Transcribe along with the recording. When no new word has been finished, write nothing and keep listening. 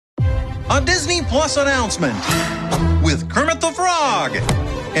a Disney Plus announcement with Kermit the Frog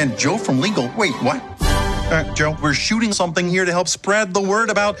and Joe from Legal. Wait, what? Joe, we're shooting something here to help spread the word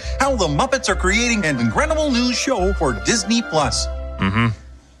about how the Muppets are creating an incredible new show for Disney Plus. Mm-hmm.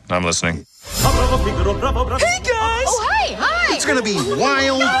 I'm listening. Hey, guys! Oh, hi! It's going to be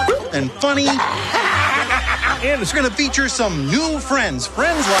wild and funny. And it's going to feature some new friends.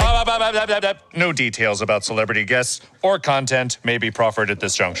 Friends like... No details about celebrity guests or content may be proffered at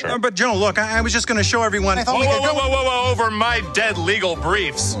this juncture. But Joe, look, I was just going to show everyone. I thought we could go... Whoa, over my dead legal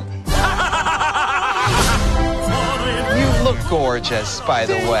briefs. You look gorgeous, by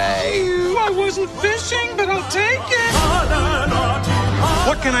the way. I wasn't fishing, but I'll take it.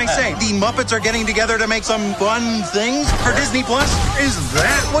 What can I say? The Muppets are getting together to make some fun things for Disney Plus? Is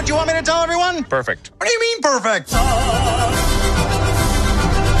that what you want me to tell everyone? Perfect. What do you mean perfect?